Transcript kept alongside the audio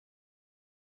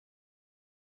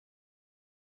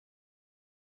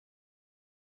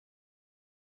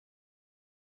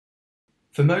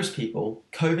For most people,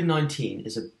 COVID-19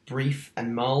 is a brief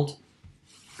and mild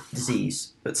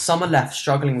disease, but some are left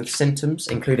struggling with symptoms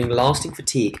including lasting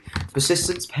fatigue,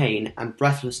 persistent pain, and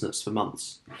breathlessness for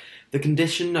months. The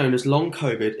condition known as long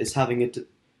COVID is having a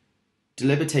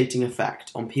debilitating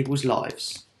effect on people's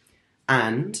lives,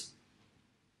 and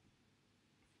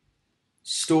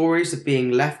stories of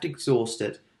being left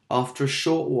exhausted after a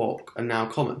short walk are now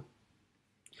common.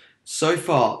 So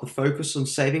far, the focus on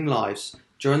saving lives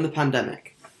during the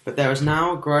pandemic, but there is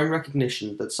now a growing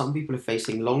recognition that some people are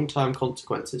facing long-term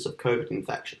consequences of COVID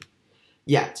infection.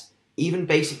 Yet, even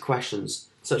basic questions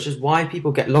such as why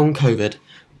people get long COVID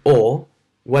or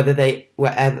whether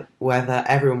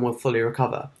everyone will fully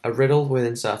recover are riddled with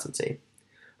uncertainty.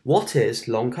 What is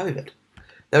long COVID?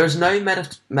 There is no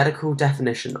medical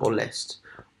definition or list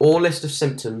of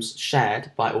symptoms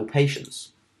shared by all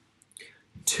patients.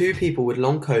 Two people with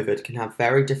long COVID can have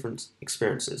very different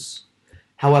experiences.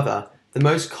 However, the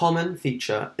most common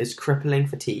feature is crippling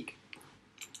fatigue.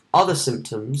 Other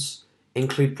symptoms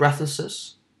include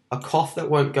breathlessness, a cough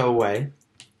that won't go away,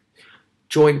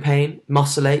 joint pain,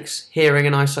 muscle aches, hearing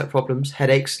and eyesight problems,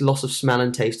 headaches, loss of smell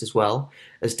and taste as well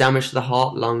as damage to the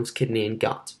heart, lungs, kidney and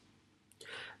gut.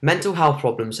 Mental health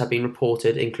problems have been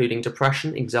reported including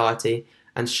depression, anxiety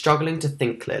and struggling to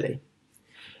think clearly.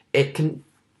 It can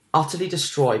utterly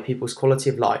destroy people's quality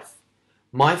of life.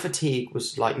 My fatigue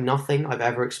was like nothing I've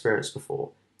ever experienced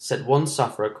before, said one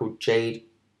sufferer called Jade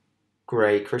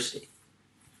Gray Christie.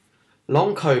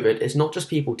 Long COVID is not just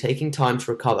people taking time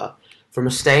to recover from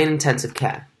a stay in intensive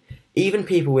care. Even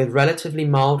people with relatively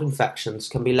mild infections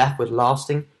can be left with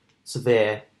lasting,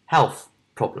 severe health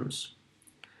problems.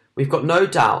 We've got no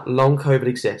doubt long COVID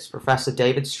exists. Professor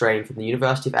David Strain from the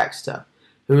University of Exeter,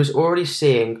 who is already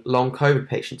seeing long COVID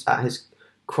patients at his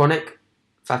chronic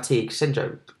fatigue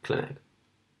syndrome clinic.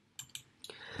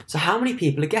 So how many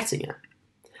people are getting it?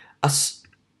 A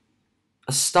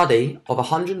study of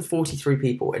 143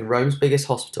 people in Rome's biggest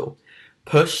hospital,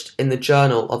 pushed in the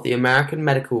Journal of the American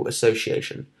Medical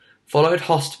Association, followed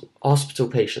hospital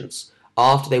patients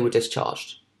after they were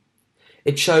discharged.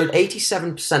 It showed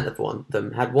 87% of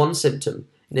them had one symptom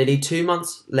nearly 2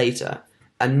 months later,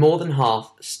 and more than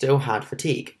half still had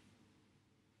fatigue.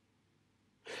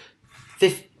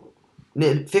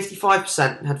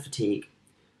 55% had fatigue,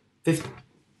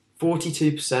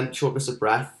 42% shortness of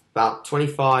breath, about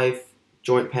 25%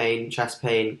 joint pain, chest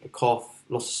pain, a cough,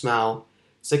 loss of smell,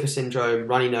 Zika syndrome,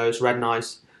 runny nose, red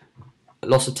eyes,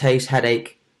 loss of taste,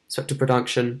 headache, sweater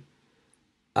production,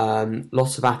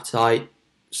 loss of appetite,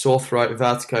 sore throat,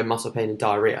 vertigo, muscle pain and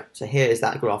diarrhea. So here is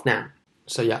that graph now.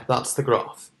 So yeah, that's the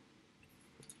graph.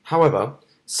 However,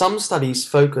 some studies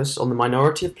focus on the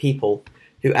minority of people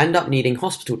who end up needing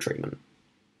hospital treatment.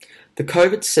 The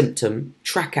COVID Symptom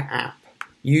Tracker app,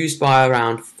 used by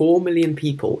around 4 million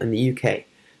people in the UK,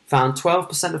 found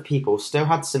 12% of people still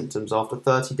had symptoms after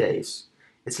 30 days.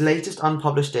 Its latest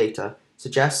unpublished data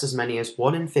suggests as many as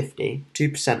 1 in 50,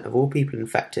 2% of all people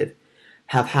infected,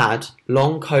 have had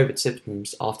long COVID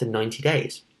symptoms after 90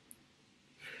 days.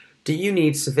 Do you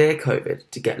need severe COVID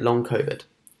to get long COVID?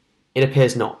 It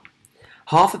appears not.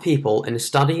 Half of people in a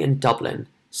study in Dublin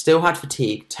still had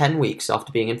fatigue 10 weeks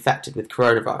after being infected with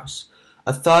coronavirus.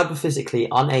 A third were physically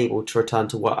unable to return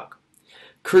to work.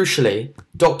 Crucially,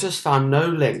 doctors found no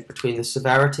link between the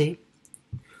severity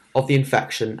of the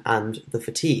infection and the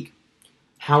fatigue.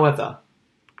 However,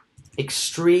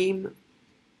 extreme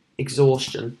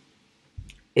exhaustion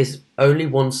is only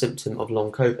one symptom of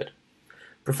long COVID.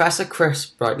 Professor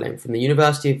Chris Breitling from the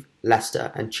University of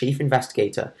Leicester and chief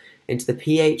investigator into the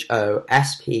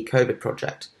PHO-SP COVID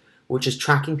project, which is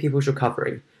tracking people's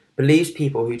recovery, believes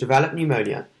people who develop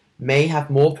pneumonia may have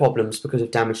more problems because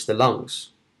of damage to the lungs.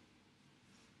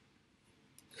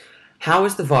 How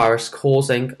is the virus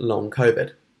causing long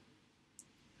COVID?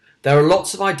 There are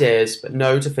lots of ideas, but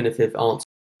no definitive answer.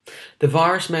 The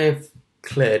virus may have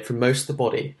cleared from most of the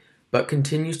body, but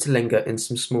continues to linger in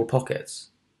some small pockets.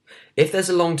 If there's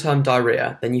a long-term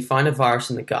diarrhea, then you find a virus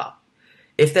in the gut.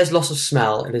 If there's loss of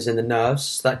smell, it is in the nerves,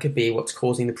 so that could be what's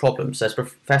causing the problem, says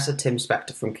Professor Tim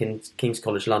Spector from King's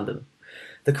College London.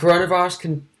 The coronavirus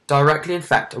can directly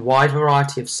infect a wide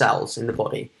variety of cells in the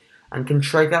body and can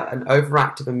trigger an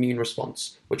overactive immune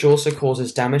response, which also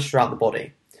causes damage throughout the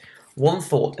body. One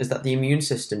thought is that the immune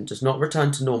system does not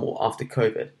return to normal after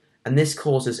COVID, and this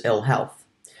causes ill health.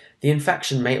 The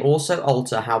infection may also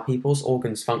alter how people's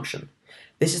organs function.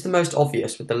 This is the most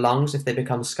obvious with the lungs if they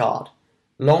become scarred.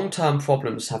 Long-term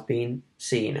problems have been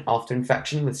seen after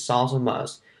infection with SARS or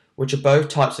MERS, which are both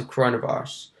types of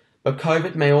coronavirus, but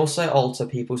COVID may also alter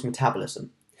people's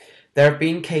metabolism. There have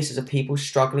been cases of people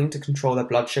struggling to control their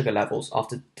blood sugar levels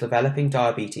after developing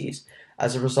diabetes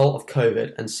as a result of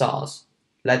COVID and SARS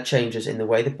led changes in the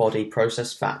way the body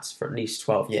processed fats for at least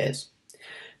 12 years.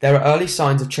 There are early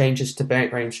signs of changes to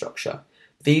brain structure.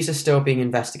 These are still being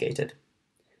investigated.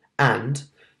 And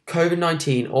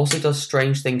COVID-19 also does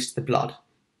strange things to the blood,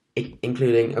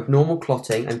 including abnormal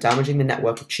clotting and damaging the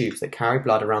network of tubes that carry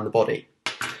blood around the body.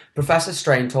 Professor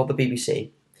Strain told the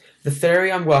BBC, "The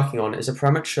theory I'm working on is a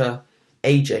premature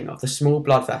aging of the small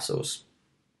blood vessels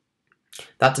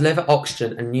that deliver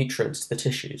oxygen and nutrients to the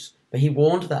tissues." But he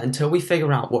warned that until we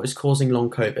figure out what is causing long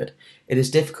COVID, it is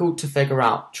difficult to figure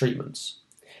out treatments.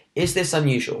 Is this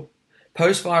unusual?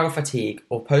 Post-viral fatigue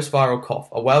or post-viral cough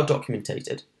are well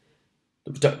documented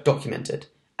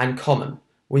and common.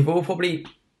 We've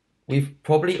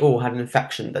probably all had an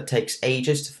infection that takes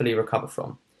ages to fully recover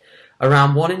from.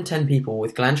 Around 1 in 10 people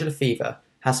with glandular fever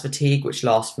has fatigue which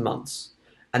lasts for months,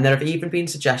 and there have even been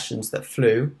suggestions that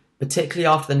flu, particularly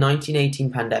after the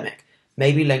 1918 pandemic,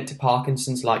 may be linked to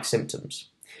Parkinson's-like symptoms.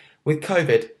 With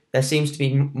COVID, there seems to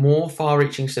be more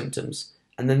far-reaching symptoms,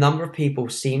 and the number of people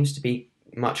seems to be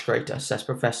much greater, says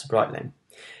Professor Breitling.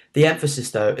 The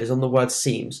emphasis, though, is on the word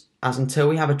seems, as until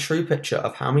we have a true picture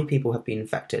of how many people have been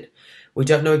infected, we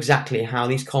don't know exactly how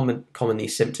common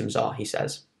these symptoms are, he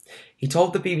says. He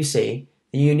told the BBC,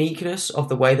 "The uniqueness of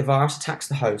the way the virus attacks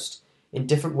the host in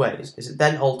different ways is it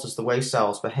then alters the way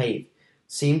cells behave,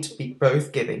 seem to be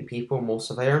both giving people more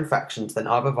severe infections than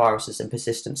other viruses and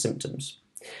persistent symptoms.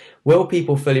 Will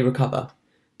people fully recover?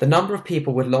 The number of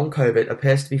people with long COVID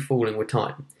appears to be falling with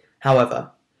time.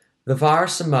 However, the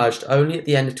virus emerged only at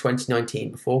the end of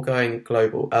 2019 before going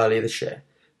global earlier this year,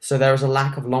 so there is a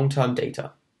lack of long-term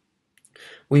data.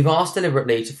 We've asked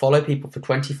deliberately to follow people for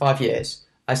 25 years.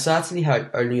 I certainly hope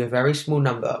only a very small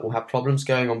number will have problems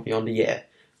going on beyond a year,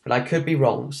 but I could be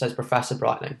wrong," says Professor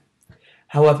Breitling.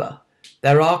 However,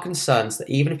 there are concerns that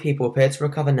even if people appear to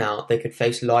recover now, they could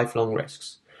face lifelong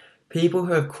risks. People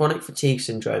who have chronic fatigue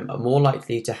syndrome are more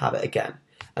likely to have it again,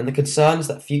 and the concerns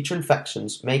that future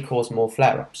infections may cause more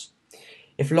flare-ups.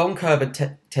 If long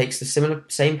COVID takes the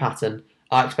same pattern,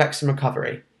 I expect some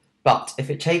recovery, but if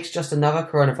it takes just another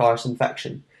coronavirus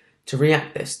infection to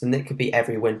react this, then it could be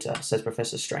every winter, says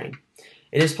Professor Strain.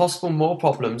 It is possible more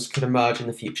problems could emerge in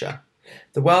the future.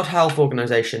 The World Health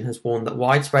Organization has warned that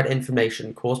widespread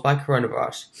inflammation caused by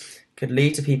coronavirus could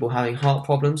lead to people having heart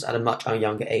problems at a much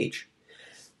younger age.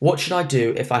 What should I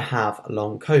do if I have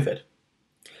long COVID?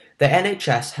 The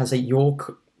NHS has a Your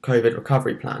COVID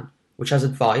recovery plan, which has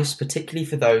advice particularly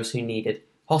for those who needed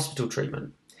hospital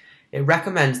treatment. It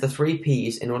recommends the 3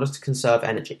 Ps in order to conserve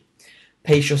energy.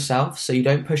 Pace yourself so you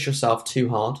don't push yourself too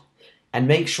hard, and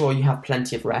make sure you have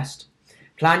plenty of rest.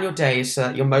 Plan your days so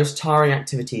that your most tiring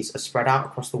activities are spread out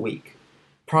across the week.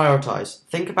 Prioritize.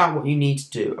 Think about what you need to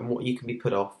do and what you can be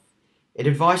put off. It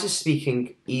advises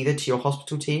speaking either to your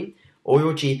hospital team or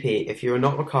your GP if you are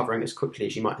not recovering as quickly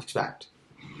as you might expect.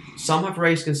 Some have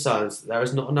raised concerns that there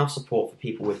is not enough support for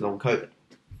people with long COVID.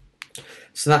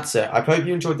 So that's it. I hope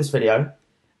you enjoyed this video,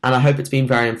 and I hope it's been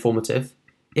very informative.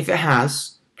 If it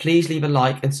has, please leave a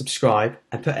like and subscribe,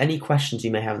 and put any questions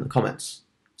you may have in the comments.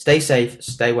 Stay safe,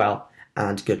 stay well,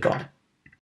 and goodbye.